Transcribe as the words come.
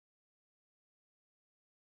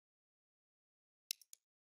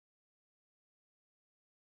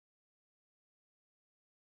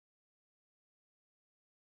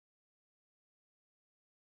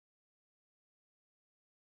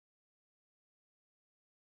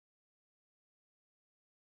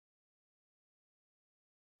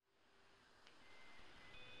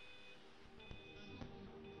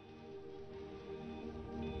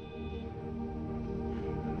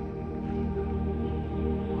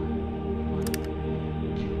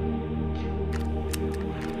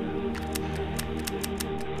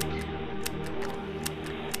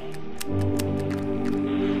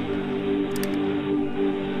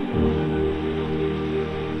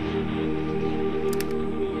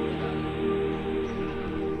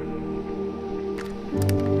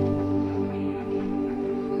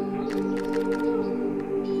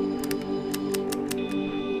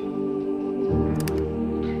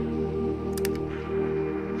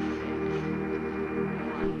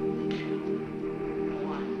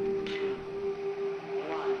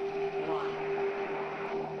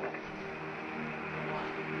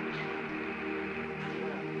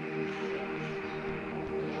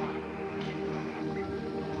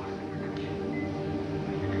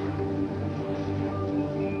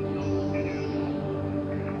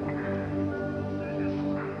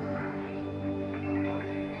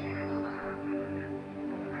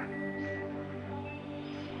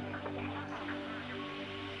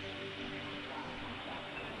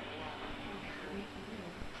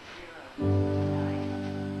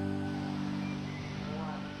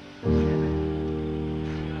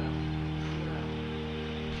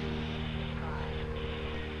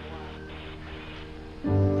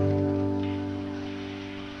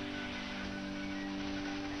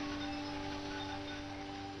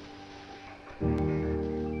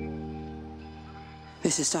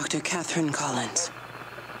This is Dr. Catherine Collins.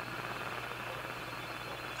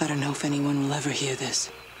 I don't know if anyone will ever hear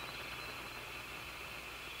this.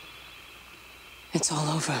 It's all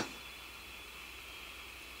over.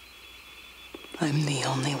 I'm the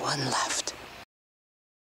only one left.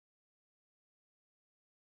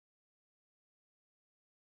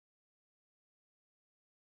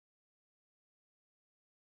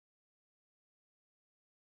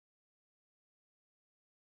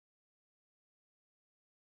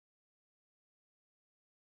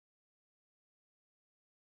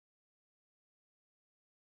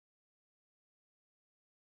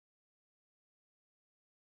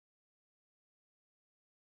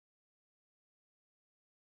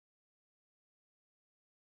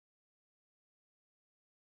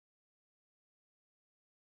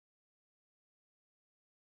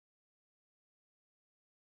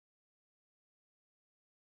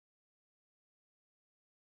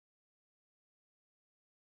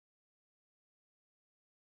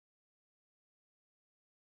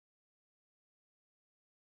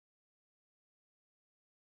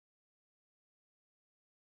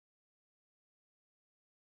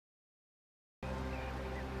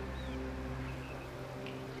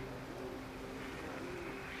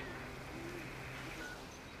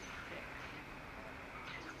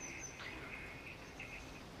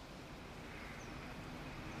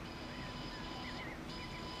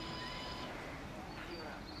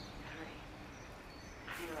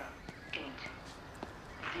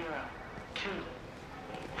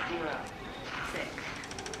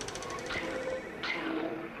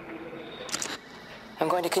 I'm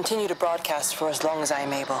going to continue to broadcast for as long as I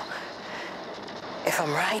am able. If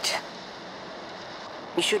I'm right,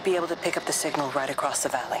 we should be able to pick up the signal right across the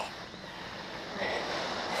valley.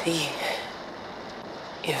 The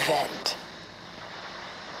event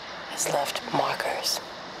has left markers.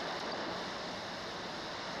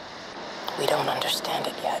 We don't understand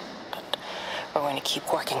it yet, but we're going to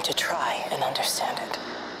keep working to try and understand it.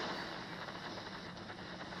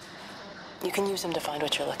 You can use them to find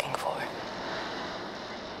what you're looking for.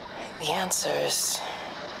 The answers,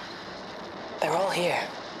 they're all here.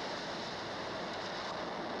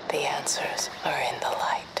 The answers are in the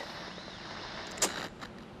light.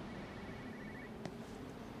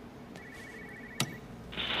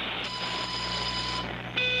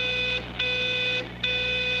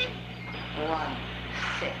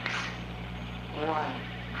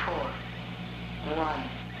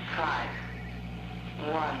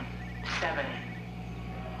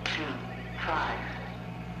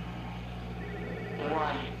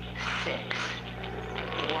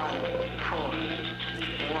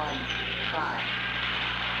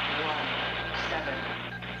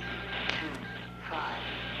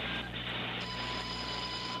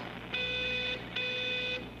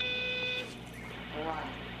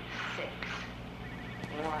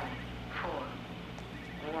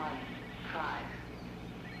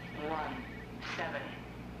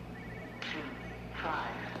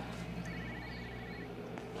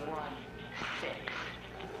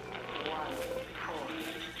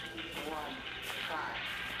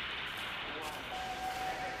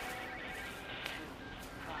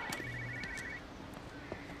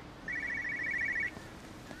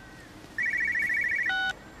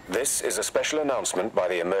 This is a special announcement by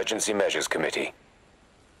the Emergency Measures Committee.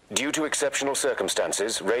 Due to exceptional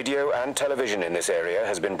circumstances, radio and television in this area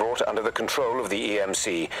has been brought under the control of the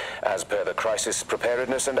EMC as per the Crisis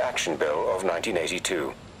Preparedness and Action Bill of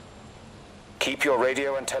 1982. Keep your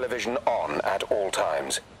radio and television on at all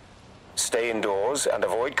times. Stay indoors and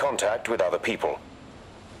avoid contact with other people.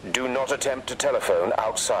 Do not attempt to telephone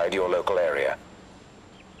outside your local area.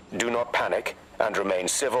 Do not panic and remain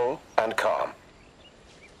civil and calm.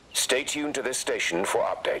 Stay tuned to this station for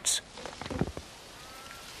updates.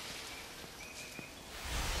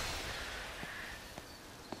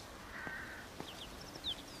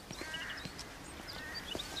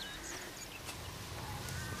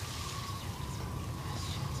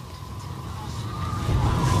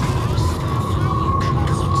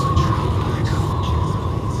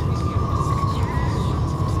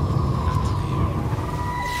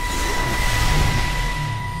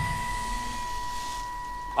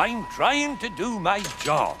 I'm trying to do my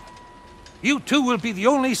job. You two will be the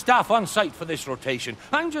only staff on site for this rotation.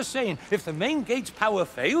 I'm just saying, if the main gate's power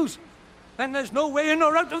fails, then there's no way in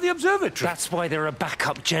or out of the observatory. That's why there are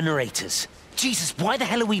backup generators. Jesus, why the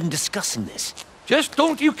hell are we even discussing this? Just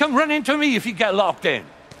don't you come running to me if you get locked in.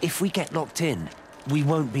 If we get locked in, we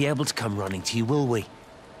won't be able to come running to you, will we?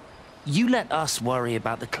 You let us worry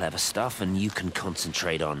about the clever stuff, and you can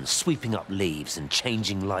concentrate on sweeping up leaves and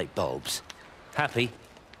changing light bulbs. Happy?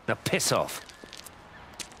 Now piss off.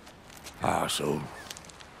 Arsehole.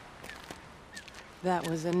 That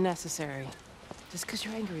was unnecessary. Just because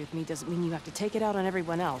you're angry with me doesn't mean you have to take it out on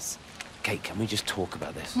everyone else. Kate, can we just talk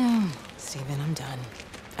about this? Steven, I'm done.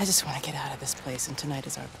 I just want to get out of this place, and tonight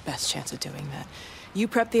is our best chance of doing that. You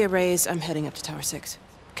prep the arrays, I'm heading up to Tower 6.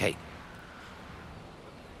 Kate.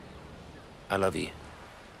 I love you.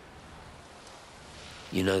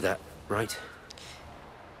 You know that, right?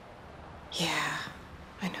 Yeah,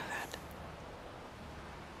 I know that.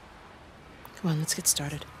 Come on, let's get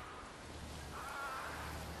started.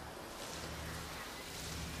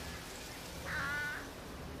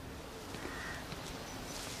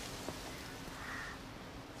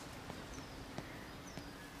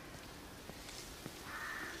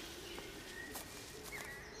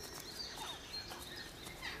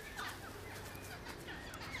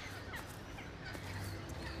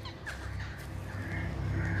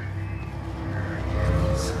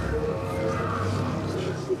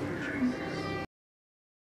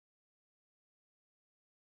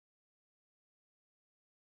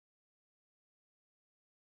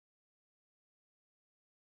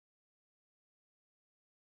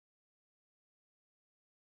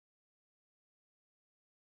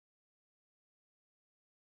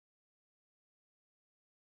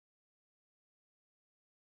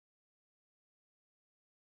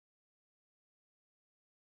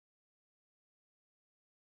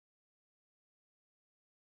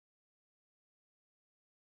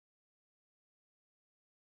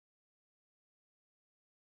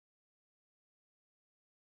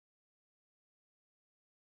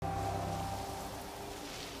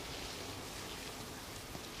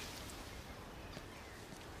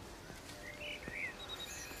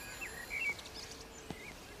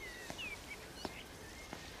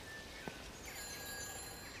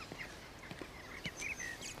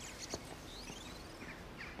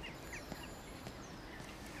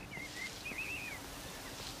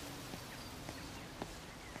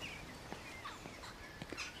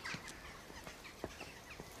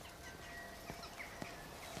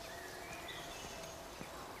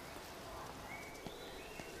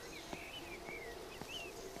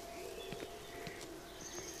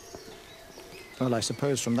 Well, I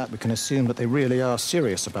suppose from that we can assume that they really are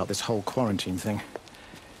serious about this whole quarantine thing.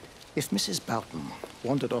 If Mrs. Boughton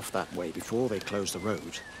wandered off that way before they closed the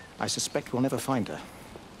road, I suspect we'll never find her.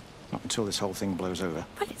 Not until this whole thing blows over.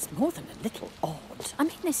 Well, it's more than a little odd. I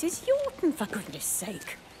mean, this is Yorton, for goodness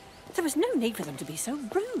sake. There was no need for them to be so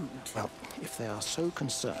rude. Well, if they are so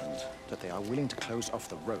concerned that they are willing to close off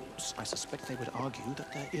the roads, I suspect they would argue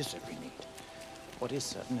that there is every need. What is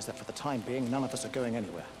certain is that for the time being, none of us are going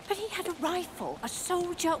anywhere. But he had a rifle, a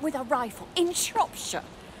soldier with a rifle, in Shropshire.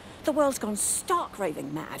 The world's gone stark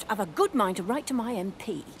raving mad. I've a good mind to write to my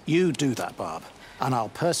MP. You do that, Barb, and I'll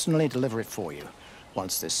personally deliver it for you,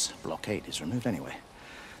 once this blockade is removed anyway.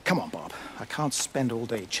 Come on, Bob. I can't spend all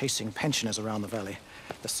day chasing pensioners around the valley.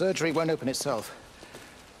 The surgery won't open itself.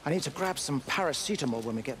 I need to grab some paracetamol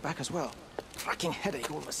when we get back as well. Cracking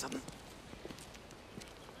headache all of a sudden.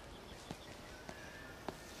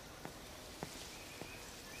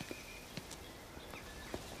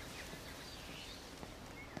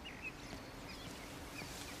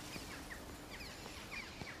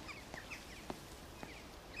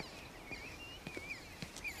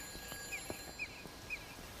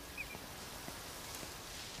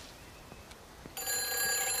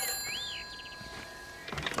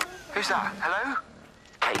 Who's that? Hello?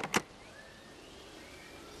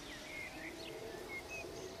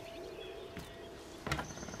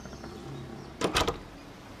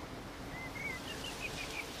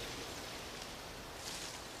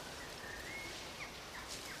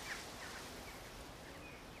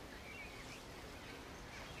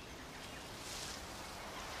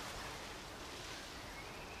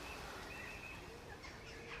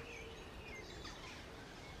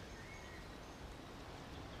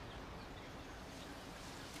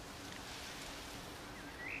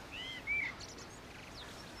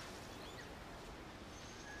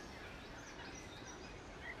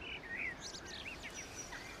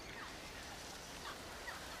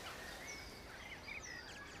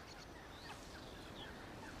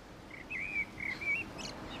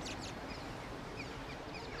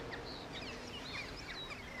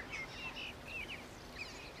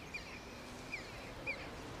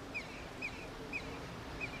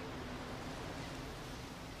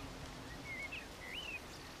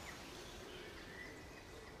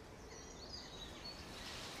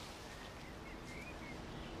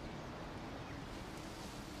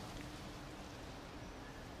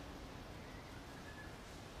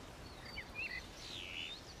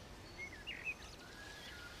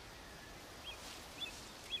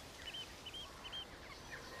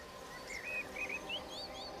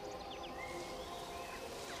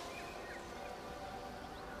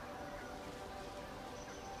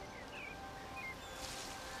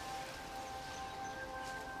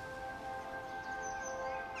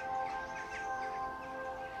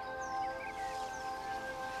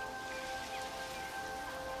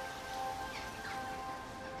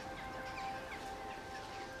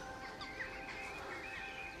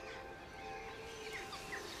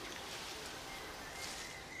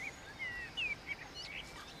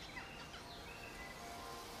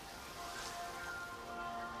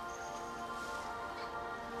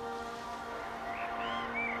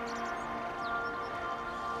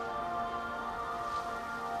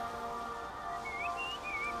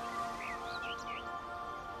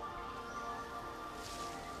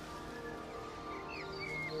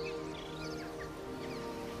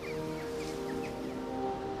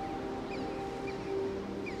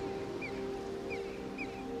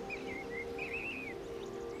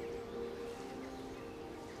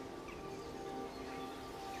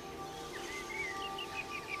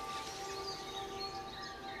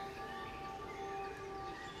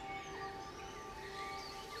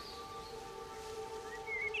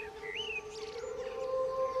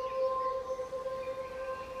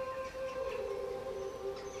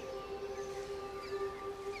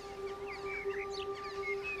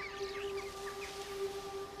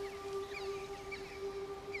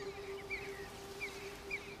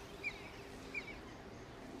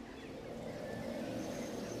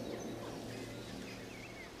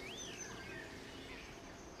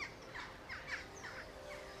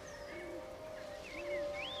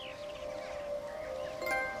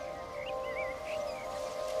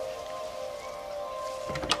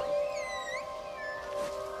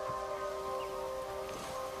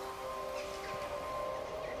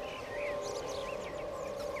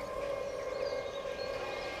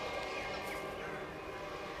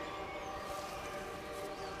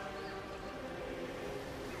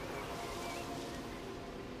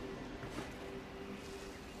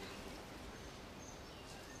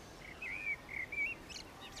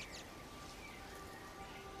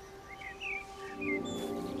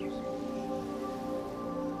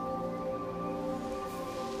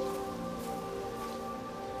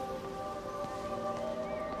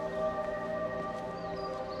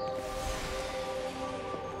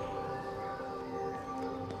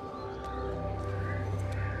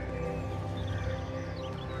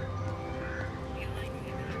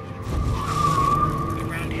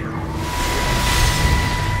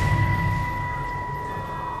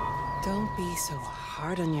 be so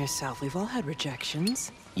hard on yourself. We've all had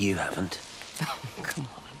rejections. You haven't. Come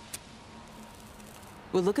on.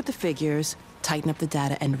 We'll look at the figures, tighten up the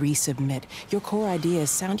data, and resubmit. Your core idea is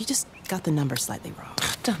sound, you just got the number slightly wrong.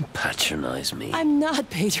 Don't patronize me. I'm not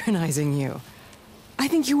patronizing you. I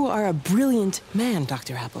think you are a brilliant man,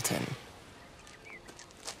 Dr. Appleton.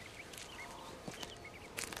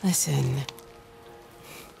 Listen.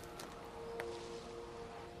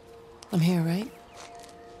 I'm here, right?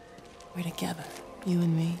 We're together, you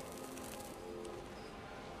and me.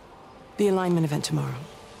 The alignment event tomorrow.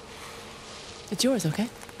 It's yours, okay?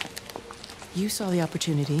 You saw the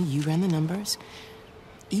opportunity, you ran the numbers.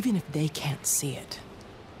 Even if they can't see it,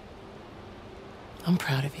 I'm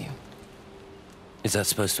proud of you. Is that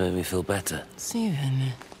supposed to make me feel better?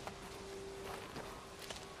 Steven.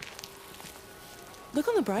 Look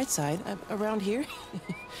on the bright side. Around here,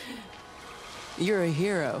 you're a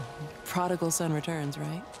hero. Prodigal son returns,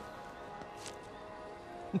 right?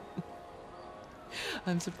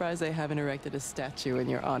 I'm surprised they haven't erected a statue in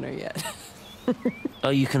your honor yet. Oh,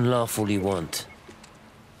 you can laugh all you want.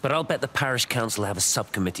 But I'll bet the parish council have a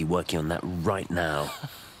subcommittee working on that right now.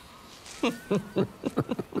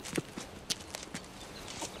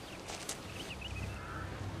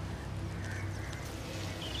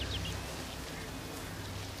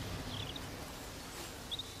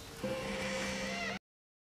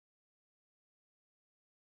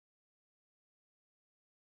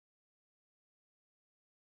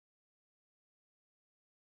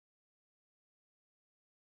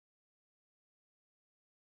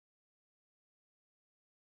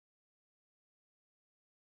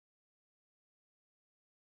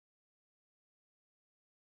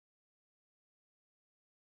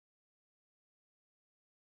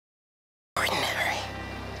 Ordinary.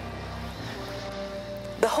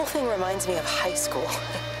 The whole thing reminds me of high school.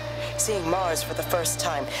 Seeing Mars for the first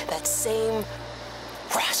time. That same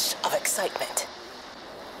rush of excitement.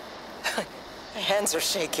 My hands are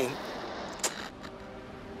shaking.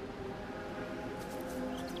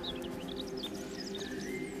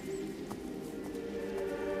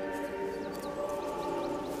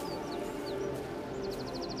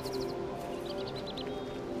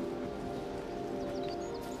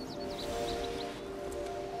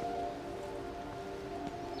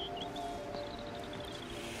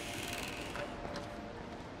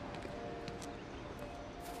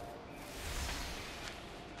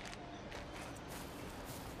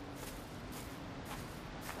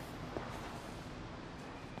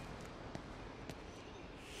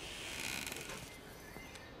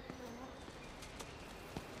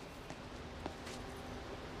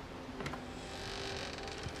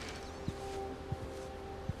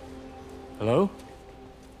 Hello?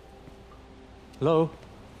 Hello?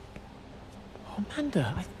 Oh,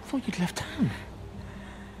 Amanda, I thought you'd left town.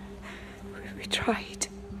 We tried.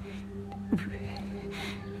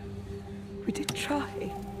 We did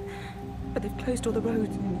try. But they've closed all the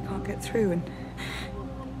roads and we can't get through.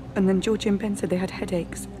 And then Georgie and Ben said they had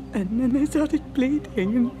headaches. And then they started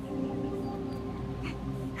bleeding. And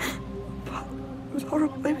it was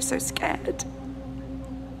horrible. They were so scared.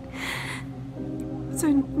 So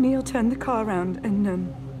Neil turned the car around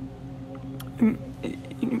and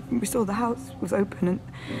we saw the house was open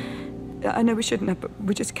and I know we shouldn't have, but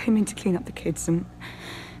we just came in to clean up the kids and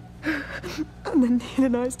then Neil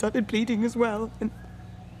and I started bleeding as well and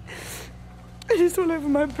it's all over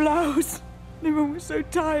my blouse. Everyone was so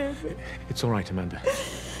tired. It's all right, Amanda.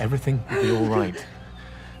 Everything will be all right.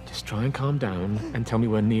 Just try and calm down and tell me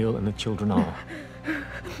where Neil and the children are.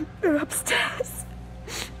 They're upstairs.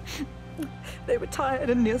 They were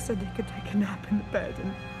tired and Neil said they could take a nap in the bed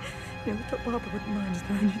and we thought Barbara wouldn't mind as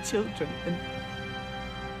they're only children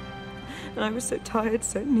and I was so tired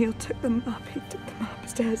so Neil took them up. He took them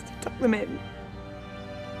upstairs to tuck them in.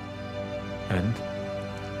 And?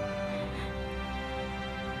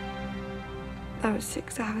 That was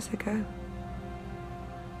 6 hours ago.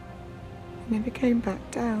 He never came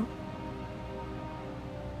back down.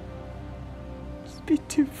 Just be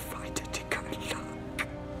too frightened to go and look.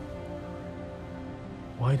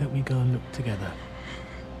 Why don't we go and look together?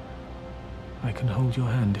 I can hold your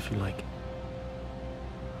hand if you like.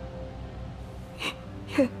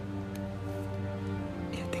 Yeah.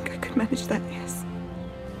 I think I could manage that, yes.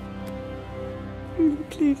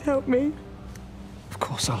 Please help me. Of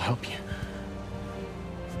course I'll help you.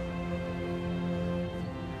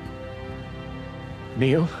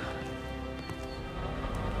 Neil?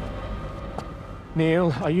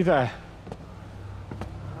 Neil, are you there?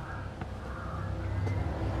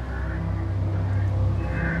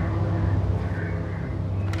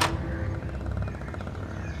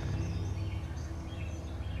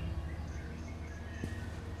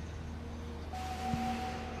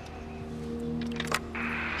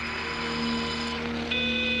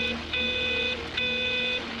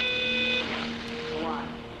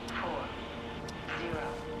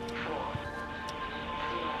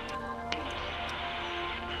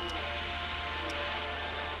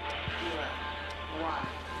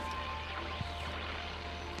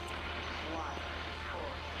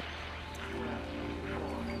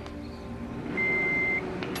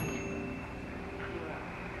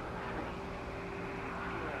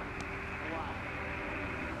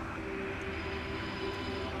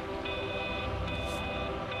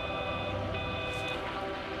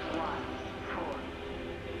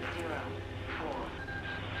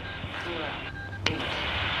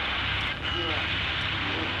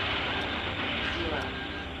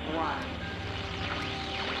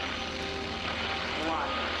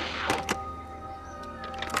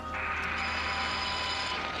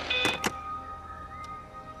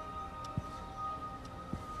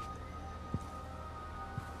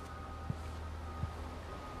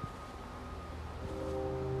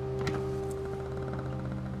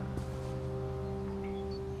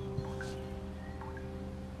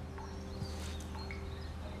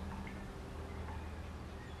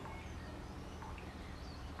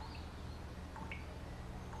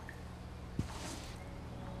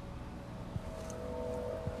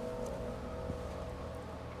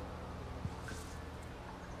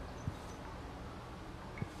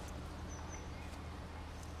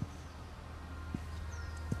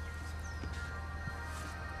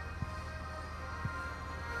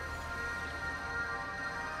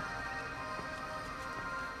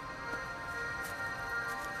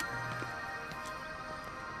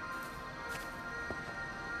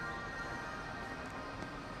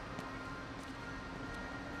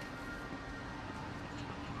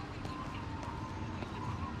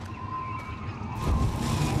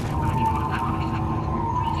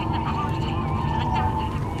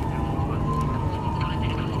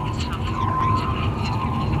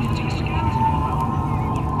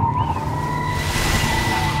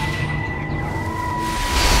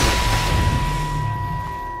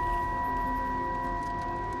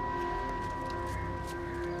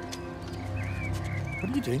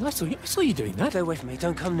 you doing? I saw you doing that. Stay away from me.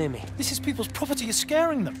 Don't come near me. This is people's property. You're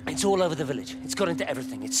scaring them. It's all over the village. It's got into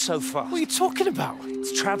everything. It's so fast. What are you talking about?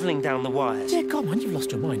 It's travelling down the wires. Dear God, man, you've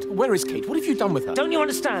lost your mind. Where is Kate? What have you done with her? Don't you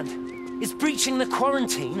understand? It's breaching the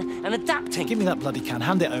quarantine and adapting. Give me that bloody can.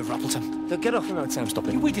 Hand it over, Appleton. Look, get off. No, Sam, stop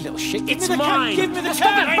it. You weedy little shit. It's mine. Give me the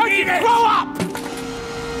can. I need it. Grow up!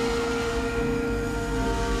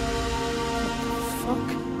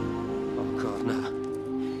 Fuck. Oh, God,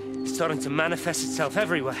 no. It's starting to manifest itself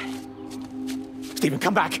everywhere. Stephen,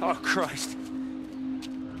 come back. Oh, Christ.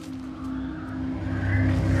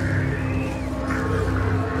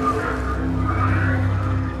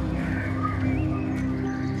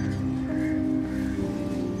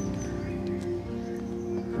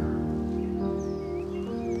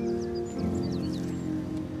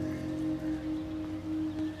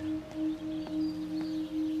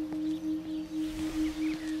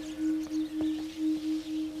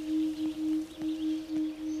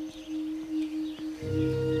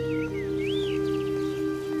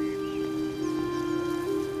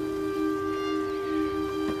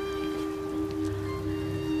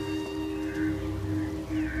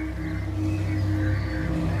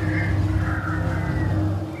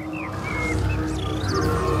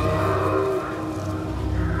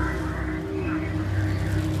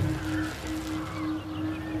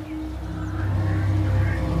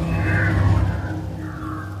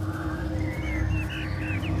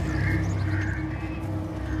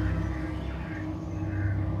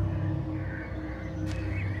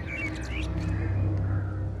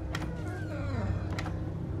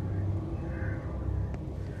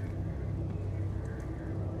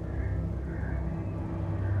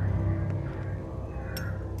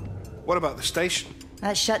 What about the station?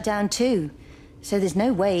 That's shut down too. So there's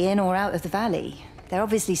no way in or out of the valley. They're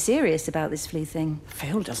obviously serious about this flu thing.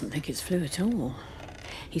 Phil doesn't think it's flu at all.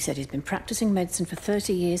 He said he's been practicing medicine for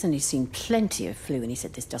 30 years and he's seen plenty of flu, and he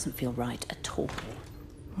said this doesn't feel right at all.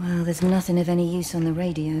 Well, there's nothing of any use on the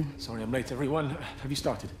radio. Sorry I'm late, everyone. Have you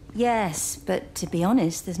started? Yes, but to be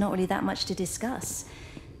honest, there's not really that much to discuss.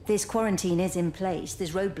 This quarantine is in place.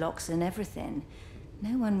 There's roadblocks and everything.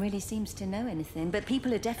 No one really seems to know anything, but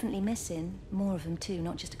people are definitely missing. More of them too,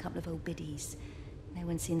 not just a couple of old biddies. No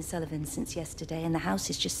one's seen the Sullivans since yesterday, and the house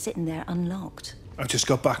is just sitting there unlocked. I just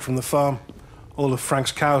got back from the farm. All of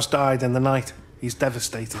Frank's cows died in the night. He's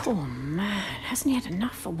devastated. Poor man, hasn't he had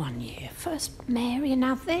enough for 1 year? First Mary and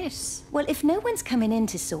now this. Well, if no one's coming in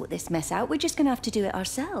to sort this mess out, we're just going to have to do it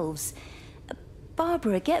ourselves.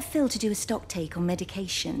 Barbara, get Phil to do a stock take on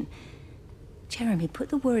medication. Jeremy, put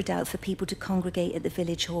the word out for people to congregate at the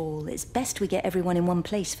village hall. It's best we get everyone in one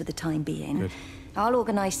place for the time being. Good. I'll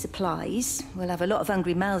organise supplies. We'll have a lot of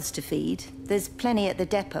hungry mouths to feed. There's plenty at the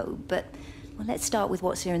depot, but well, let's start with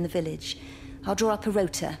what's here in the village. I'll draw up a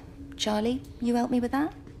rota. Charlie, you help me with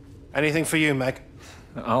that? Anything for you, Meg?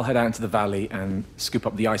 I'll head out into the valley and scoop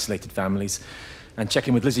up the isolated families and check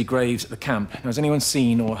in with Lizzie Graves at the camp. Now, has anyone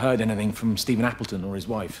seen or heard anything from Stephen Appleton or his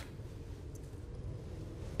wife?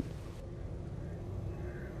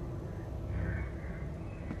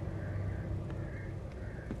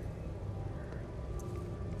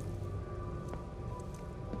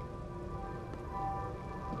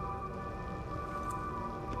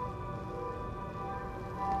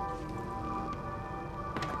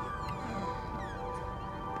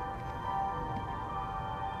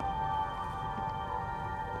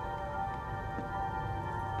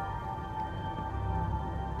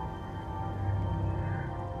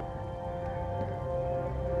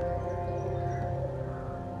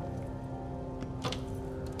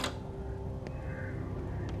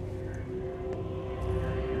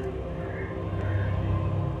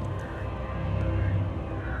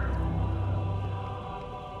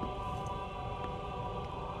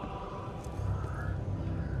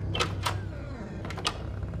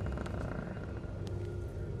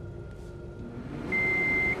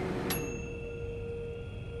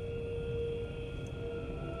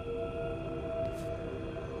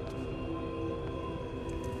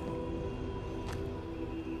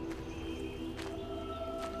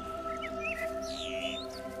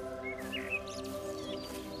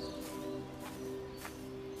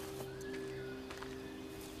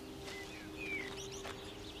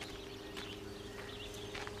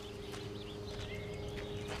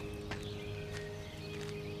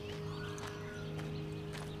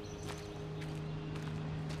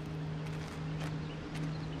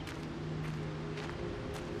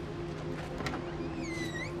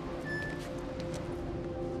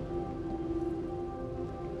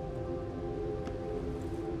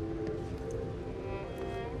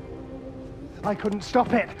 I couldn't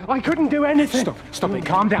stop it. I couldn't do anything. Stop it.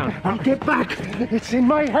 Calm down. I'll get back. It's in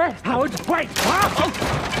my head. Howard, wait!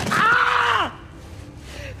 Ah!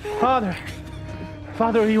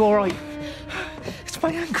 Father, are you all right? It's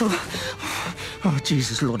my ankle. Oh,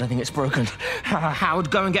 Jesus, Lord, I think it's broken.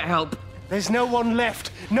 Howard, go and get help. There's no one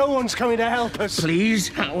left. No one's coming to help us. Please,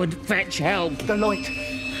 Howard, fetch help. The light.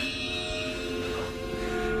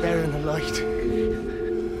 They're in the light.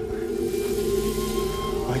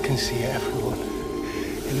 I can see everyone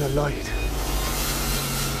in the light.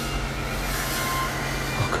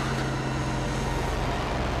 Oh, God.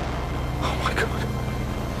 Oh, my God.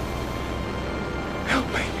 Help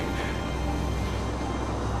me.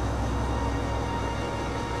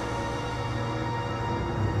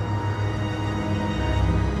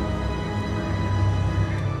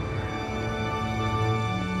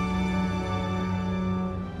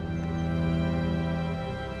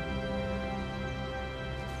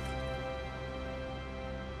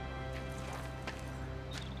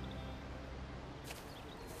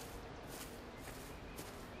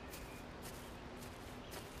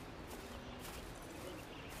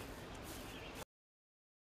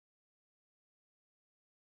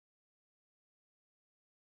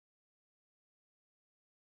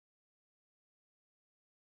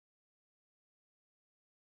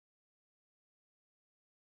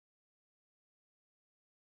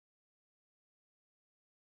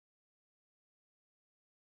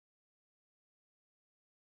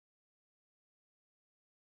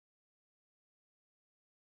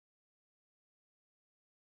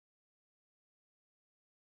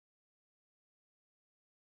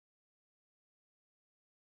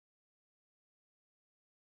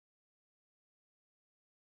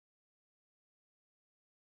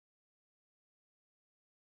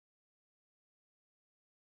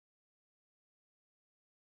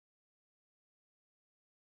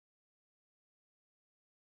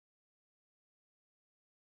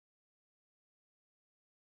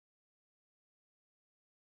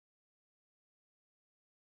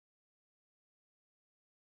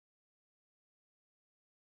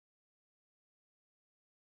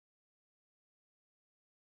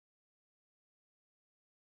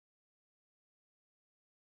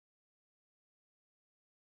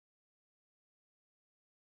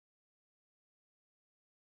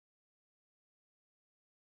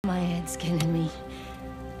 My head's killing me.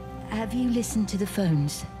 Have you listened to the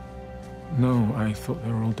phones? No, I thought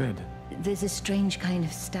they were all dead. There's a strange kind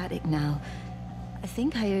of static now. I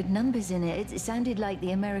think I heard numbers in it. It sounded like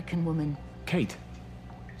the American woman. Kate?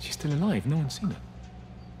 She's still alive. No one's seen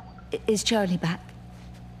her. Is Charlie back?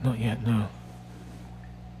 Not yet, no.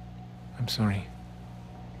 I'm sorry.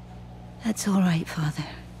 That's all right, Father.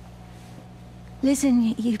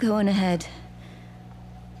 Listen, you go on ahead.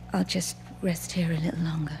 I'll just rest here a little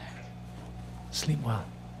longer. Sleep well.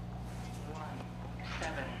 1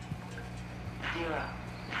 7 0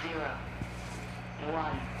 0 1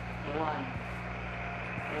 1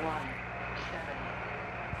 1 7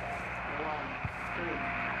 1 3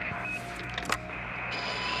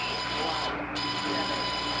 1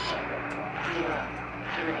 7 0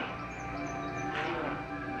 3 0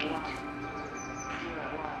 8 0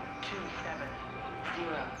 1 2 7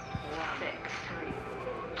 0 1 6 3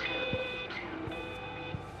 2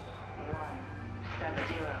 7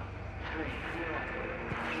 0 3 0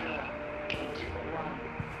 0 8 1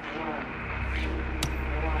 1 2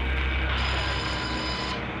 1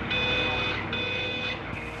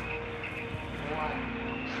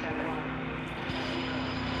 7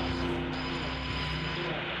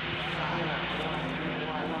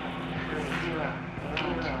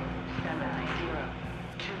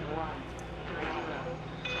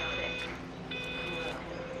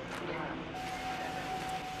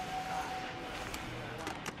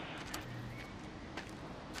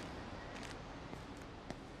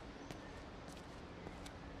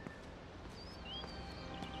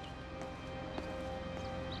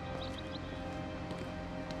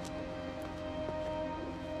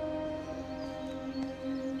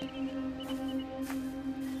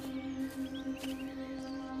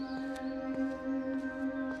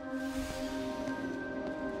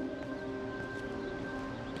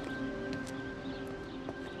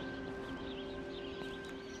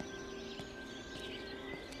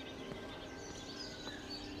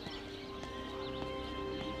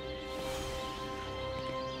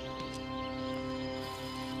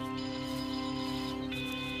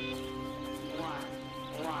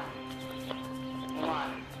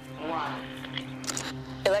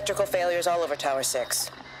 Electrical failures all over Tower 6.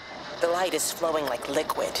 The light is flowing like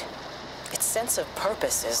liquid. Its sense of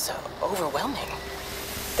purpose is overwhelming.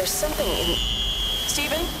 There's something in...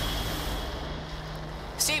 Stephen?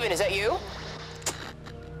 Stephen, is that you?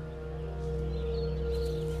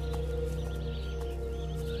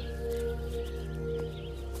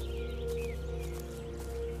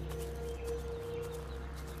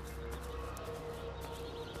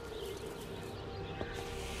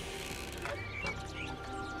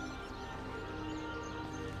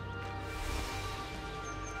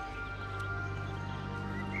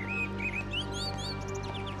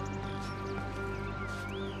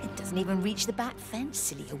 Doesn't even reach the back fence,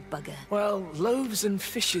 silly old bugger. Well, loaves and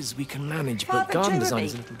fishes we can manage, but Father garden Jeremy, design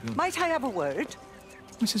is a little... might I have a word?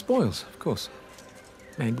 Mrs. Boyles, of course.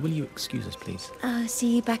 Meg, will you excuse us, please?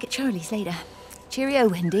 See you back at Charlie's later. Cheerio,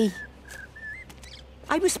 Wendy.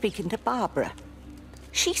 I was speaking to Barbara.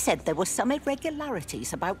 She said there were some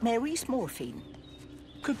irregularities about Mary's morphine.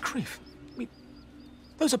 Good grief.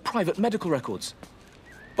 Those are private medical records.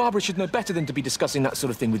 Barbara should know better than to be discussing that sort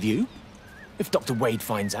of thing with you. If Dr. Wade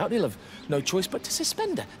finds out, he'll have no choice but to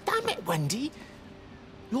suspend her. Damn it, Wendy!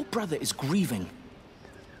 Your brother is grieving.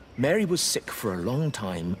 Mary was sick for a long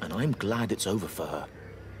time, and I'm glad it's over for her.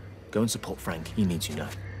 Go and support Frank. He needs you now.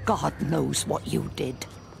 God knows what you did.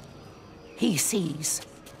 He sees.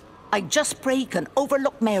 I just break and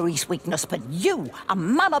overlook Mary's weakness, but you, a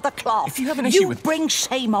man of the cloth, if you have an issue with... bring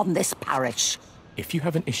shame on this parish. If you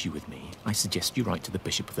have an issue with me, I suggest you write to the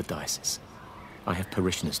Bishop of the Diocese. I have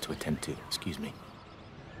parishioners to attend to. Excuse me.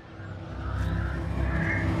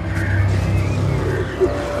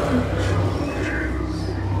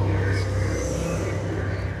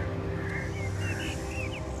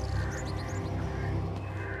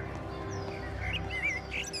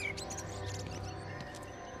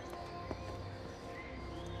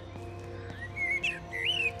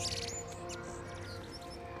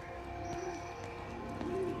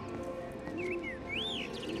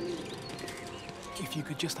 If you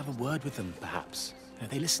could just have a word with them, perhaps.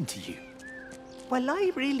 They listen to you. Well,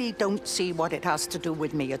 I really don't see what it has to do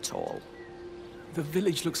with me at all. The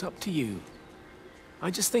village looks up to you. I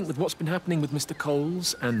just think with what's been happening with Mr.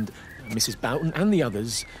 Coles and Mrs. Boughton and the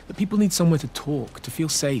others, that people need somewhere to talk, to feel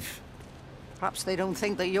safe. Perhaps they don't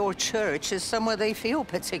think that your church is somewhere they feel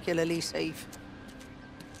particularly safe.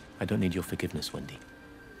 I don't need your forgiveness, Wendy.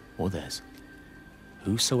 Or theirs.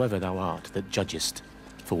 Whosoever thou art that judgest,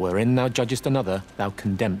 for wherein thou judgest another, thou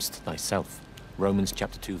condemnest thyself. Romans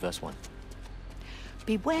chapter 2, verse 1.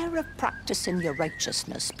 Beware of practicing your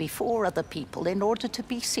righteousness before other people in order to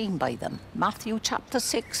be seen by them. Matthew chapter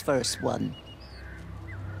 6, verse 1.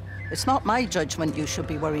 It's not my judgment you should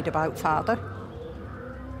be worried about, Father.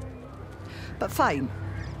 But fine.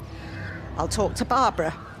 I'll talk to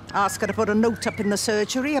Barbara. Ask her to put a note up in the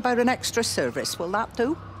surgery about an extra service. Will that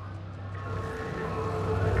do?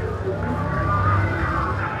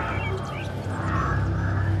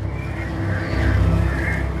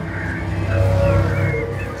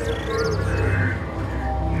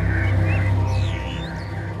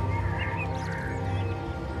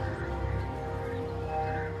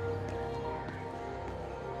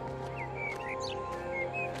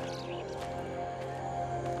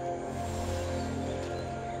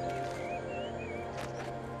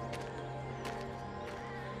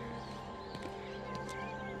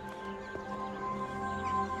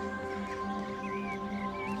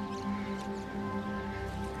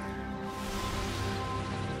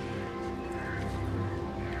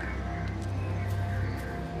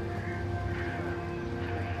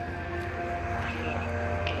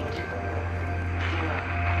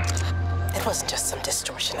 It wasn't just some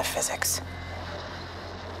distortion of physics.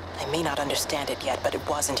 I may not understand it yet, but it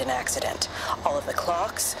wasn't an accident. All of the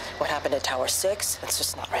clocks, what happened at Tower 6, it's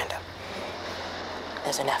just not random.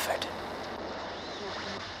 There's an effort.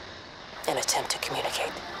 An attempt to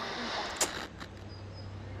communicate.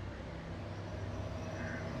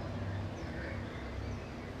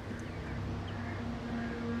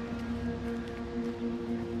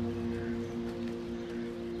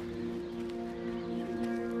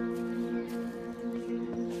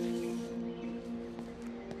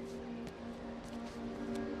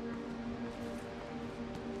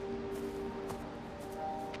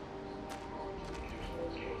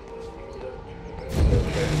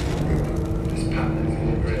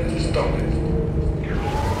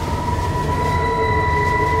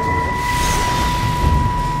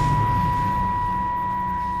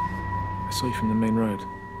 I saw you from the main road.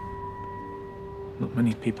 Not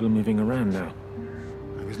many people are moving around now.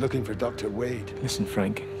 I was looking for Dr. Wade. Listen,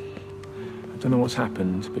 Frank. I don't know what's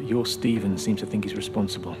happened, but your Stephen seems to think he's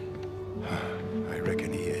responsible. I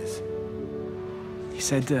reckon he is. He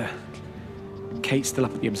said, Kate's still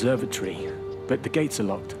up at the observatory, but the gates are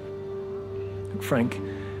locked. Look, Frank,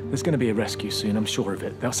 there's going to be a rescue soon, I'm sure of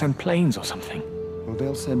it. They'll send planes or something. Well,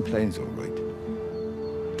 they'll send planes, all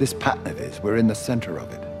right. This pattern of his, we're in the center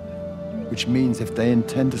of it. Which means if they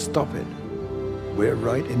intend to stop it, we're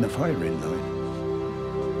right in the firing line.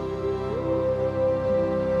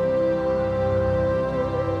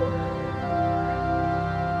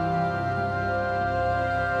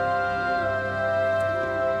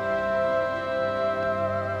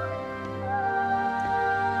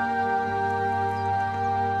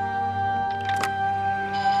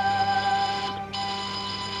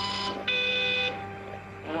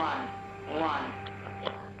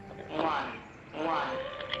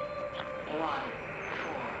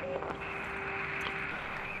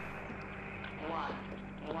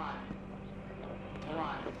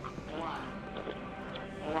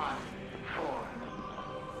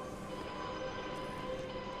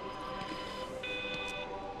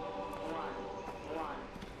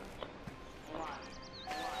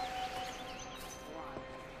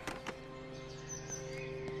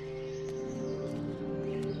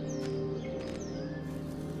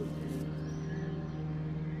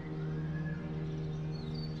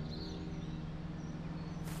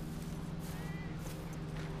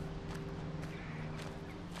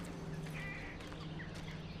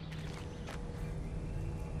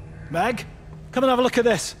 Meg, come and have a look at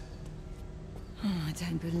this. Oh, I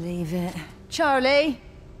don't believe it. Charlie?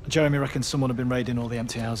 Jeremy reckons someone had been raiding all the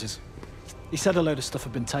empty houses. He said a load of stuff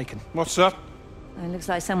had been taken. What's up? Oh, it looks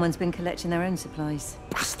like someone's been collecting their own supplies.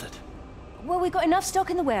 Bastard. Well, we've got enough stock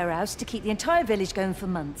in the warehouse to keep the entire village going for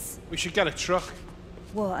months. We should get a truck.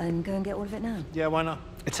 What, and go and get all of it now? Yeah, why not?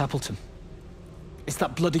 It's Appleton. It's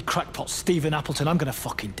that bloody crackpot Stephen Appleton. I'm gonna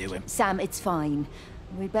fucking do him. Sam, it's fine.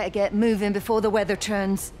 We'd better get moving before the weather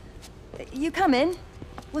turns. You come in.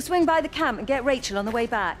 We'll swing by the camp and get Rachel on the way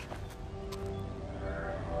back.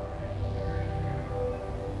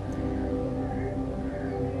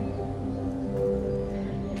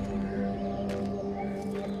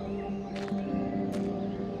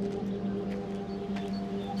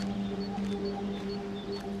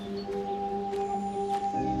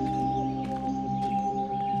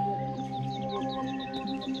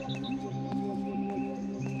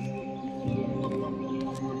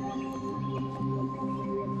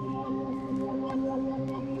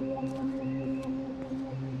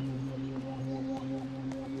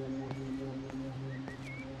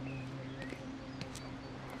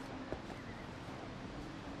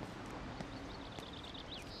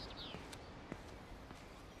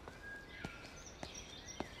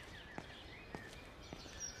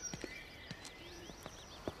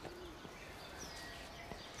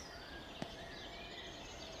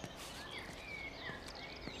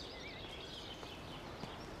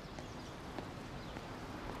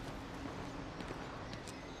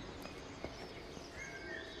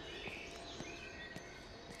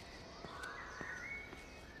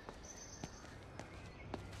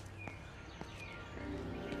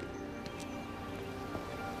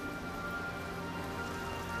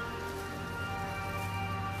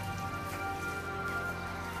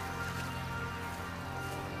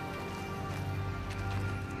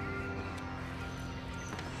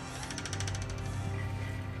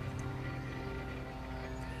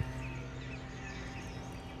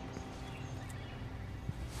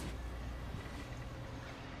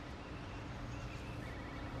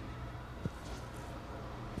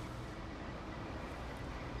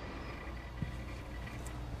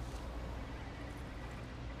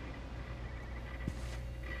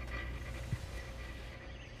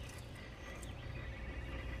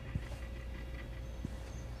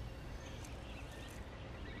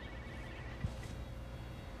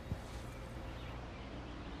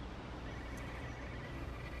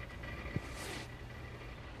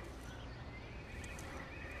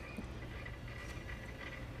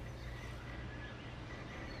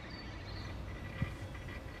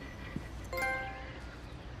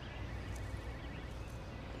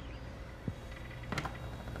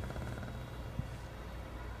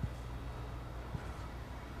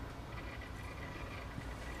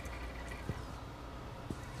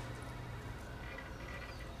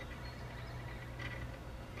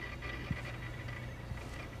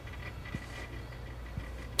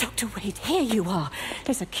 Dr. Wade, here you are.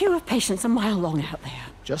 There's a queue of patients a mile long out there.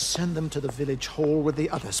 Just send them to the village hall with the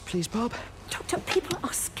others, please, Bob. Doctor, people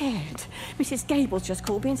are scared. Mrs. Gables just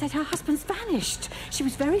called me and said her husband's vanished. She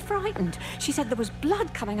was very frightened. She said there was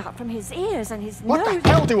blood coming up from his ears and his nose. What the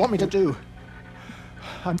hell do you want me to do?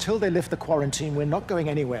 Until they lift the quarantine, we're not going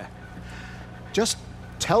anywhere. Just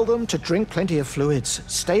tell them to drink plenty of fluids,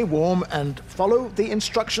 stay warm, and follow the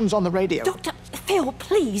instructions on the radio. Dr. Phil,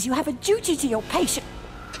 please, you have a duty to your patient.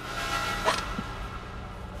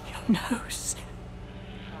 Your nose.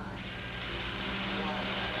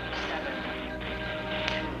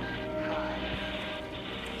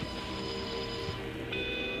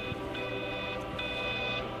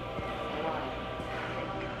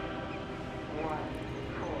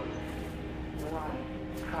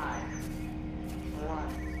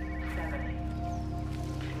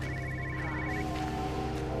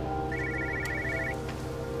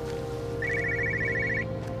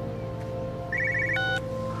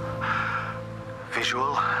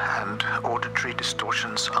 visual and auditory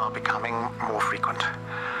distortions are becoming more frequent,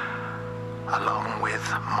 along with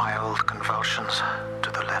mild convulsions to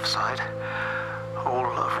the left side, all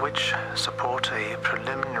of which support a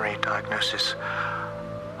preliminary diagnosis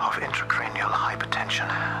of intracranial hypertension,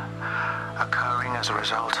 occurring as a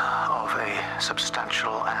result of a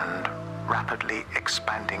substantial and rapidly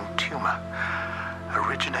expanding tumor,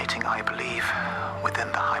 originating, I believe, within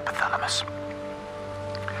the hypothalamus.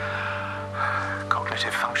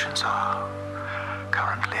 Cognitive functions are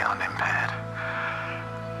currently unimpaired,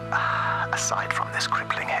 aside from this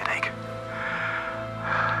crippling headache.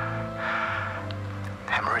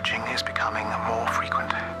 Hemorrhaging is becoming more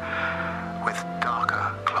frequent, with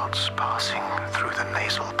darker clots passing through the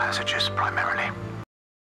nasal passages primarily.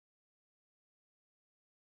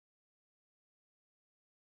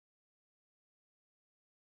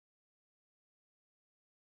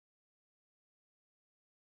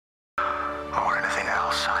 Or anything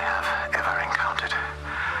else I have ever encountered.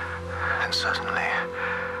 And certainly,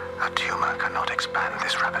 a tumor cannot expand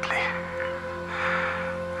this rapidly.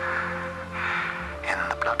 In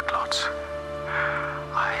the blood clots,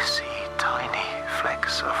 I see tiny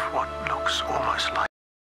flecks of what looks almost like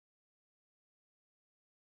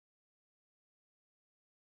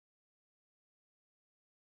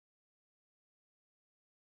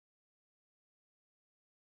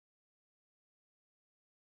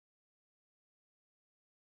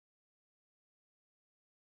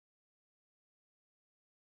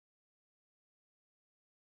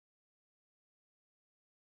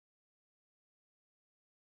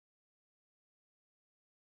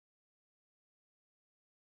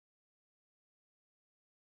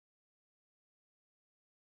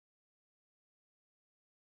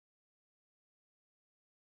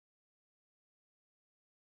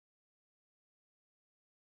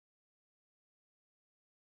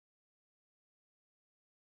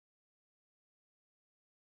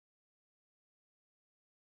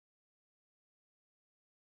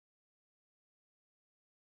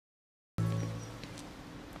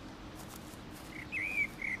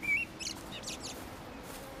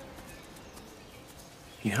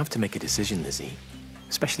You have to make a decision, Lizzie.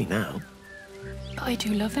 Especially now. But I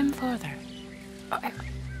do love him, Father.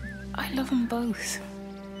 I love them both.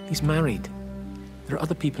 He's married. There are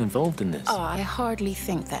other people involved in this. Oh, I hardly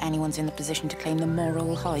think that anyone's in the position to claim the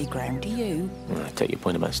moral high ground, do you? Well, I take your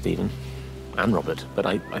point about Stephen. And Robert. But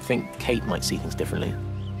I think Kate might see things differently.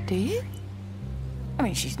 Do you? I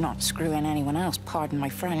mean, she's not screwing anyone else, pardon my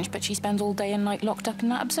French, but she spends all day and night locked up in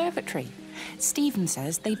that observatory. Stephen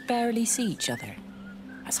says they barely see each other.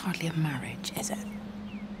 That's hardly a marriage, is it?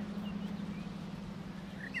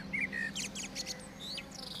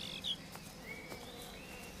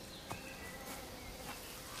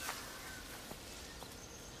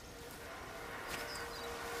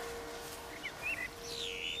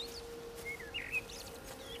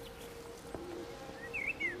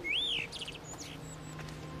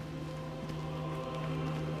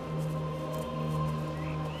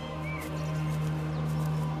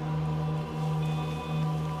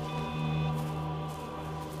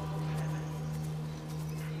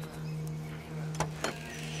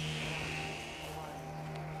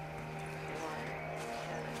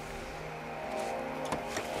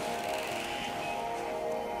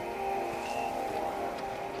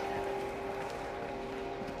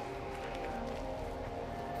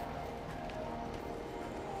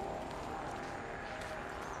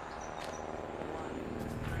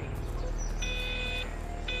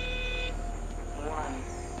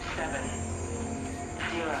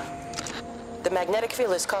 The magnetic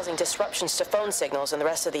field is causing disruptions to phone signals and the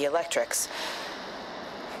rest of the electrics.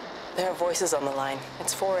 There are voices on the line.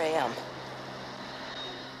 It's 4 a.m.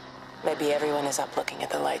 Maybe everyone is up looking at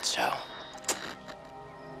the light show.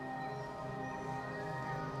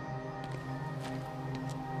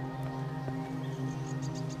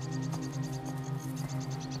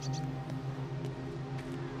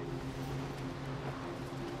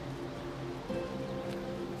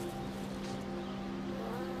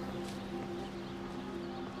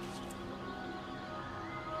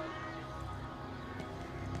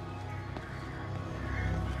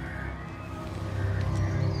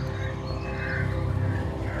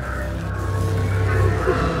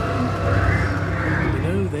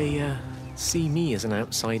 See me as an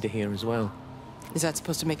outsider here as well. Is that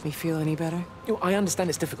supposed to make me feel any better? I understand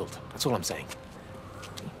it's difficult. That's all I'm saying.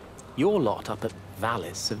 Your lot up at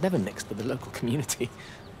Vallis have never mixed with the local community.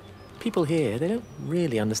 People here, they don't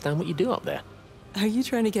really understand what you do up there. Are you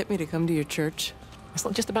trying to get me to come to your church? It's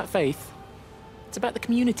not just about faith. It's about the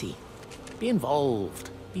community. Be involved.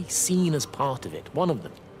 Be seen as part of it. One of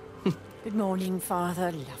them. Good morning,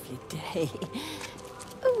 Father. Lovely day.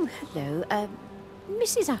 Oh, hello.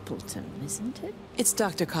 Mrs. Appleton, isn't it? It's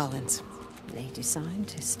Dr. Collins. Lady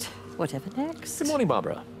scientist. Whatever next? Good morning,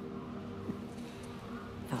 Barbara.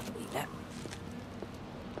 Father Wheeler.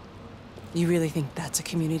 You really think that's a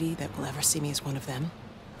community that will ever see me as one of them?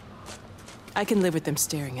 I can live with them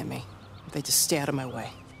staring at me. If they just stay out of my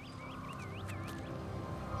way.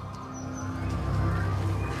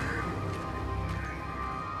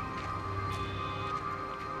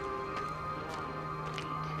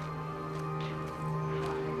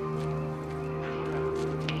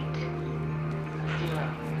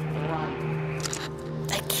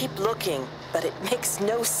 I keep looking, but it makes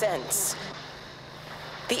no sense.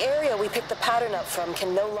 The area we picked the pattern up from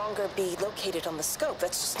can no longer be located on the scope.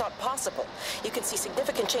 That's just not possible. You can see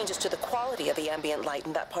significant changes to the quality of the ambient light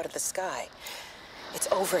in that part of the sky. It's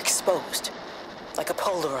overexposed, like a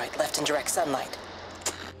Polaroid left in direct sunlight.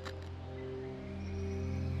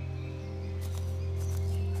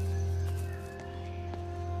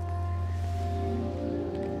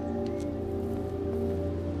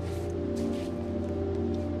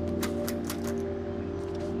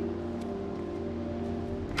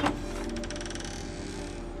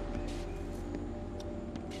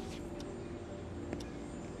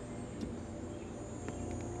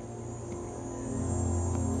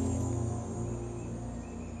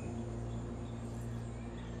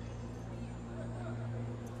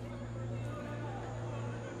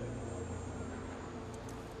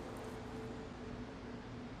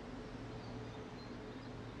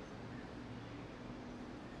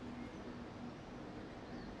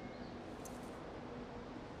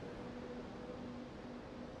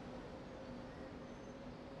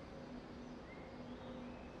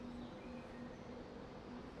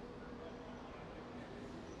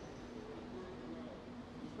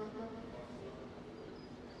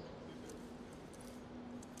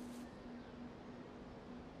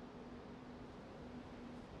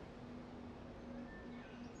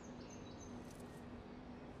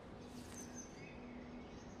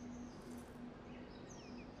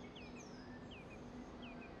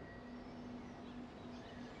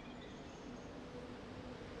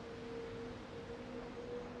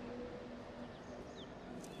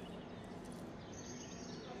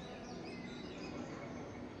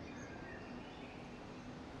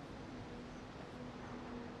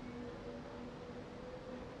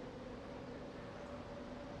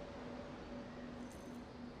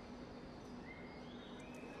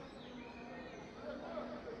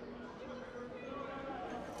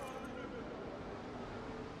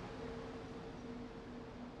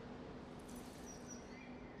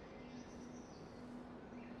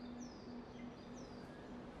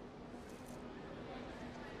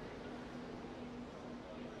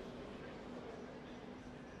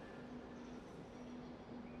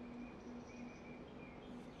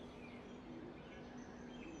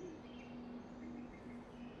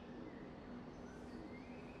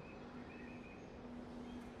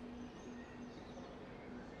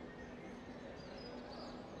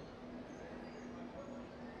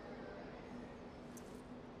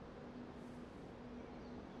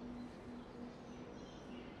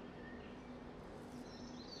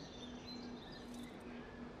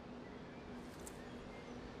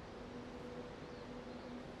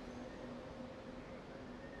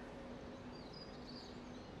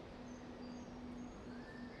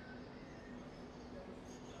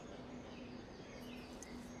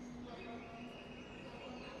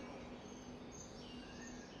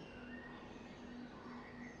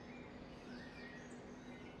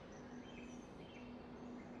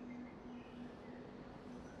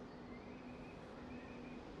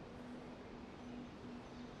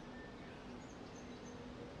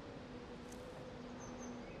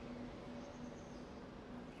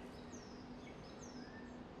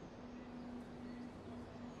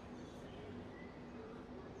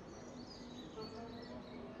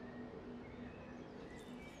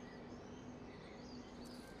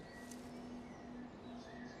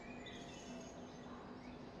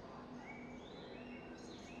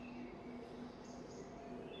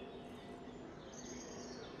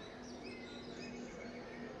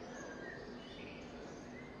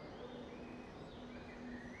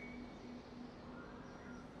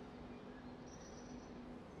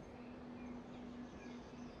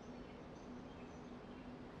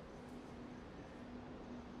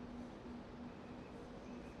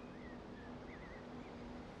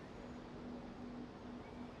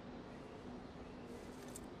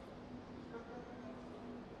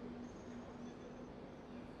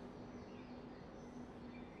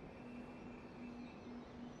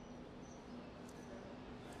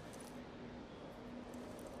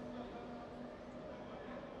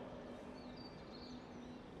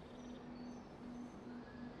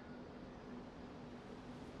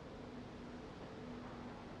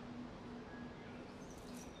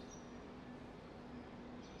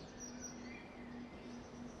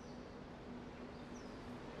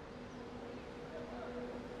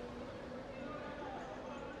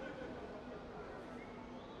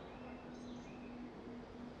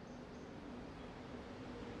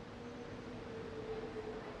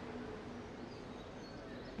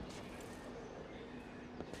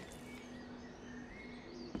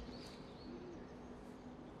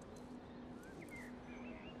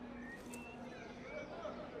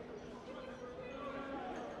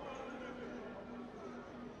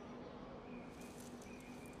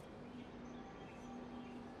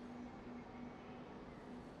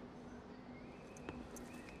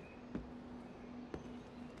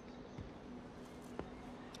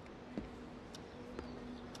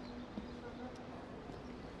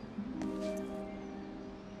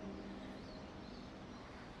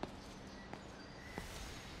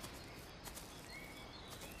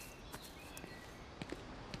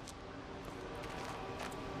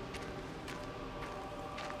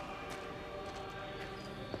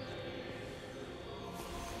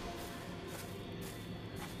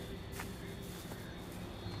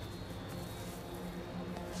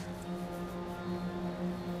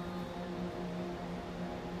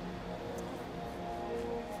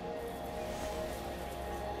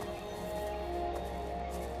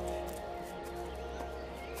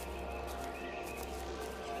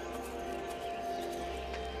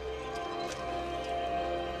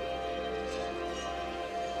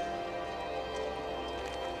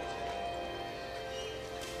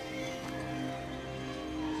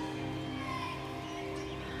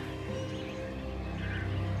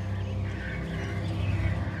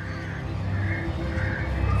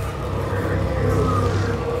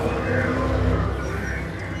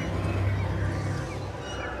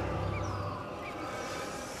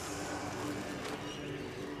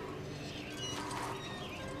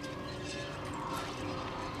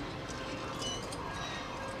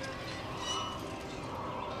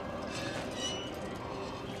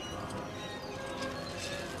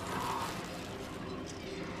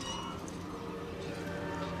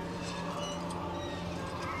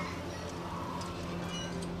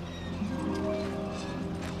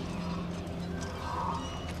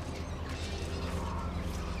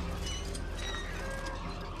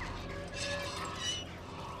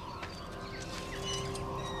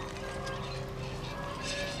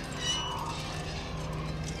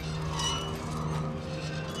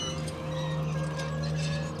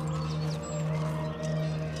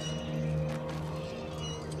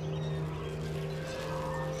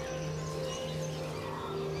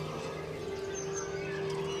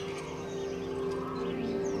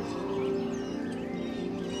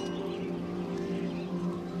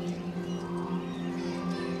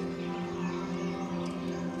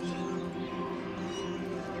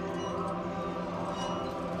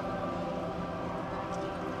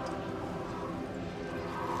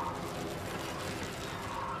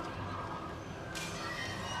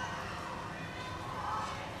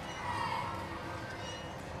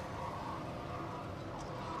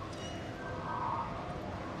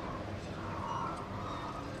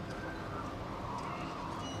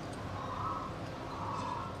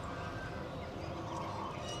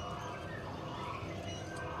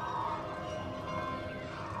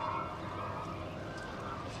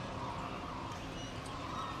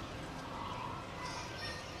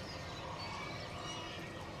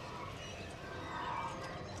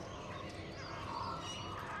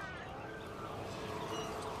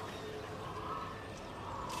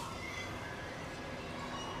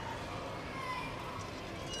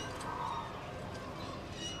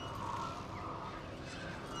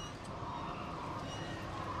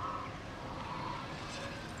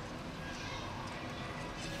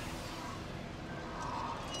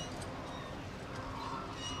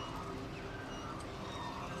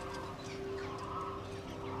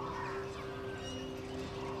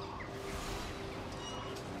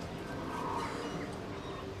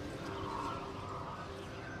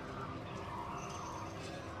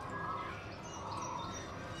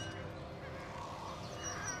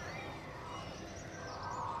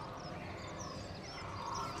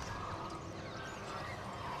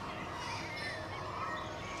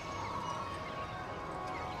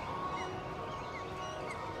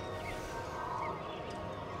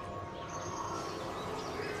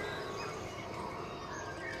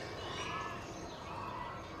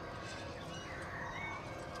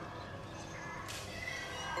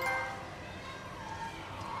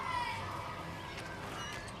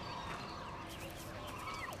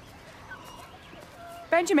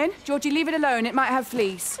 Benjamin, Georgie, leave it alone. It might have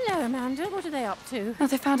fleas. Hello, Amanda. What are they up to? Oh,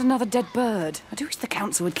 they found another dead bird. I do wish the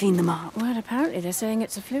council would clean them up. Well, apparently they're saying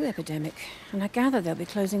it's a flu epidemic. And I gather they'll be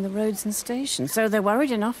closing the roads and stations, so they're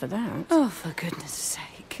worried enough for that. Oh, for goodness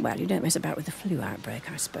sake. Well, you don't mess about with the flu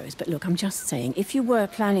outbreak, I suppose. But look, I'm just saying, if you were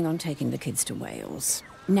planning on taking the kids to Wales,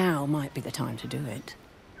 now might be the time to do it.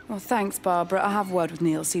 Well, thanks, Barbara. I'll have a word with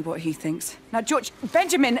Neil, see what he thinks. Now, George,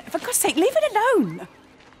 Benjamin, for God's sake, leave it alone!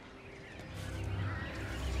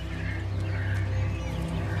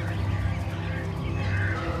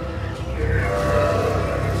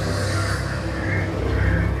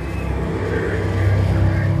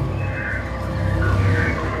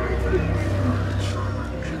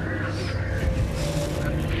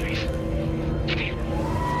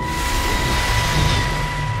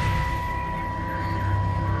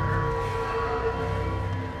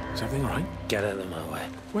 Is everything all right? Get out of my way.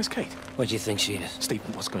 Where's Kate? Where do you think she is?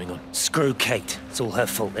 Stephen, what's going on? Screw Kate. It's all her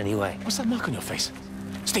fault anyway. What's that mark on your face?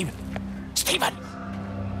 Stephen! Stephen!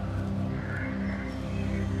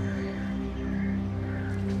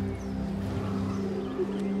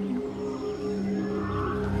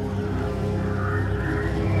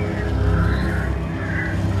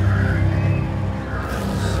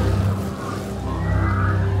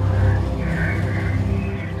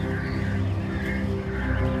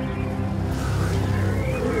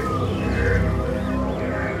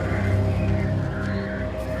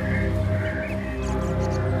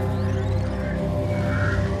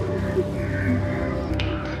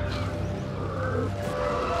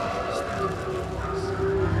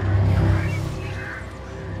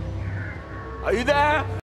 Are you there?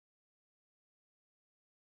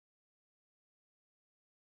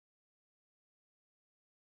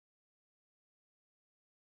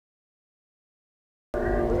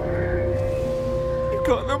 You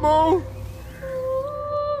got them all?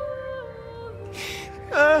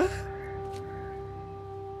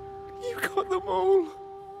 You got them all?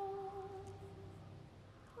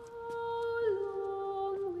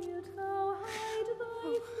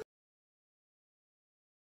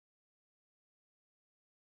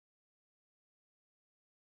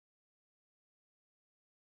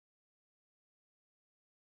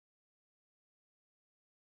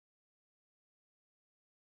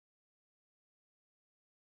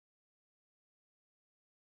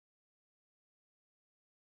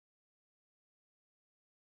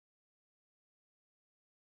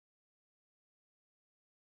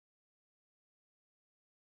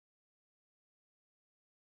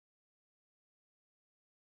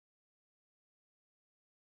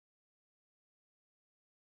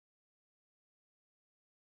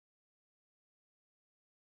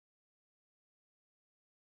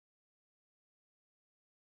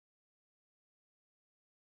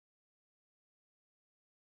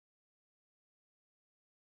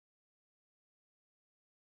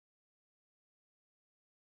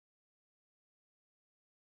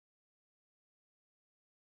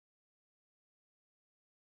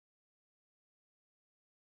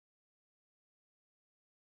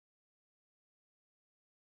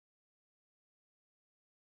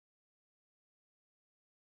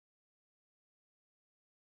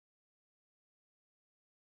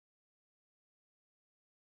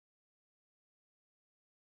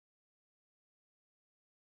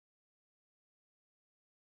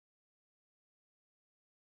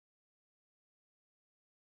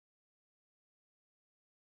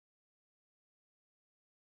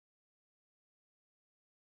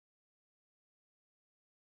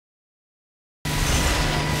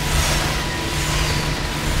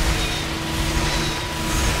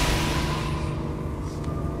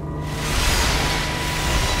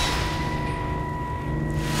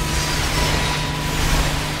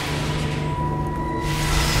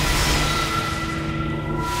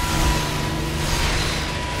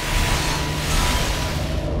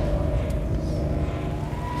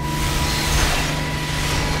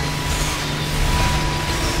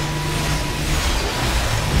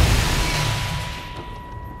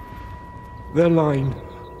 Their line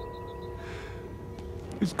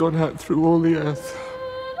has gone out through all the earth.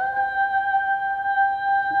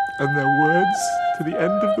 And their words to the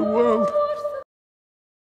end of the world.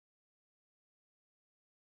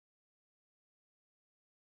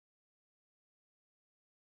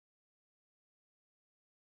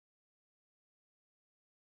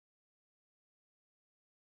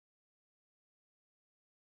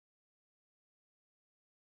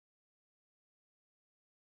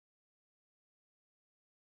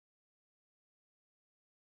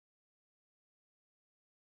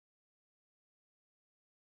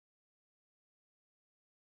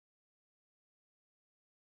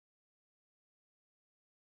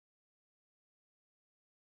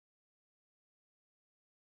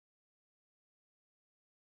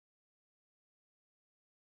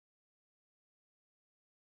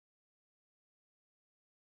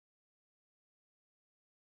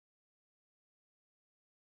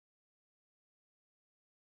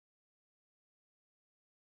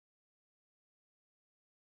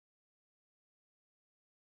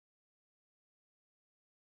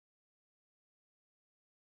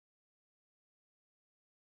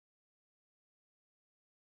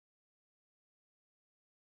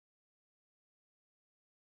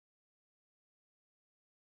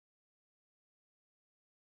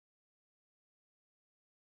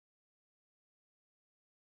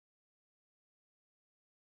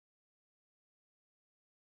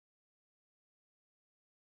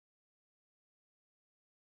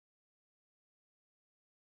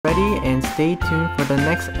 ready and stay tuned for the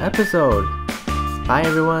next episode. Bye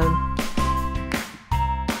everyone.